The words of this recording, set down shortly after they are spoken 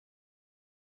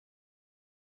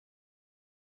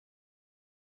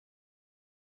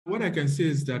what I can say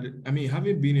is that, I mean,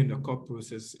 having been in the COP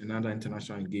process and other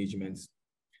international engagements,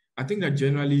 I think that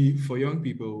generally for young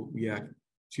people, we are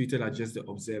treated as just the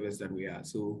observers that we are.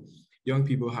 So young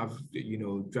people have,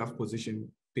 draft position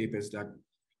papers that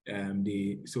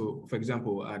so for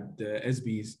example, at the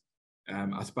SBs,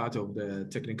 as part of the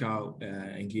technical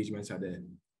engagements at the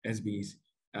SBs,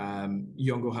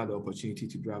 Yongo had the opportunity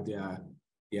to draft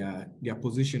their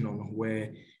position on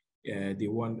where they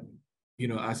want,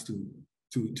 us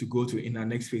to go to in our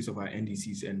next phase of our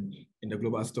NDCs and in the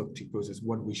global stocktake process,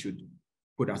 what we should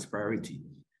put as priority.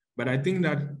 But I think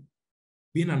that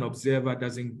being an observer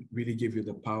doesn't really give you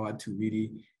the power to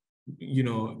really,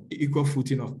 equal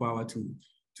footing of power to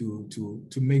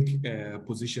make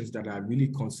positions that are really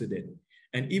considered.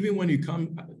 And even when you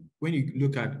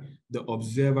look at the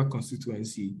observer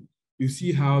constituency, you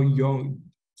see how Yongo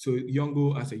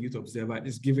as a youth observer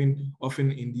is given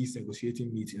often in these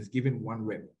negotiating meetings, given 1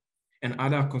 rep, and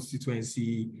other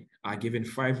constituency are given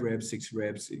 5 reps, 6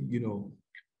 reps,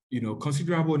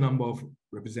 considerable number of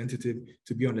representatives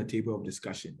to be on the table of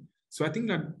discussion. So I think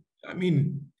that,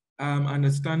 I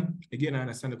understand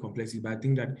the complexity, but I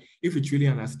think that if we truly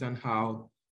understand how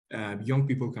young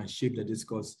people can shape the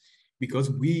discourse,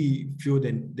 because we feel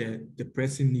that the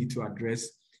pressing need to address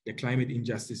the climate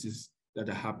injustices that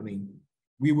are happening,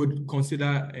 we would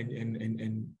consider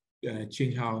and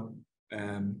change how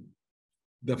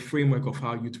the framework of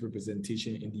how youth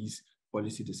representation in these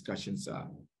policy discussions are.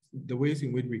 The ways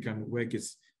in which we can work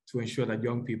is to ensure that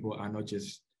young people are not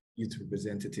just youth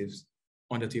representatives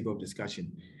on the table of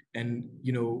discussion. And,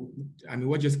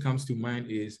 what just comes to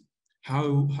mind is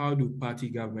how do party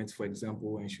governments, for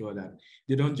example, ensure that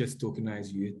they don't just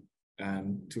tokenize youth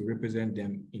to represent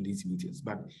them in these meetings,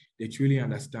 but they truly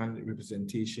understand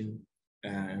representation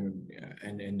and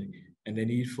the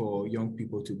need for young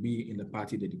people to be in the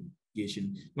party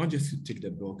delegation, not just to tick the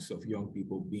box of young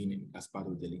people being as part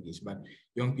of the delegation, but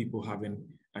young people having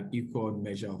an equal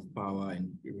measure of power and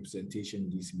representation in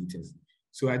these meetings.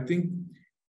 So I think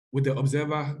with the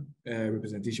observer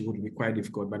representation would be quite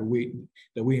difficult, but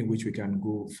the way in which we can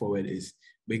go forward is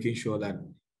making sure that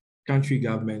country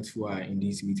governments who are in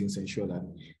these meetings ensure that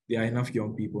there are enough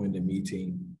young people in the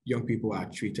meeting, young people are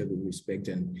treated with respect,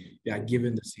 and they are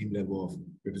given the same level of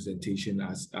representation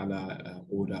as other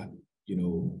older,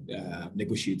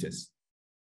 negotiators.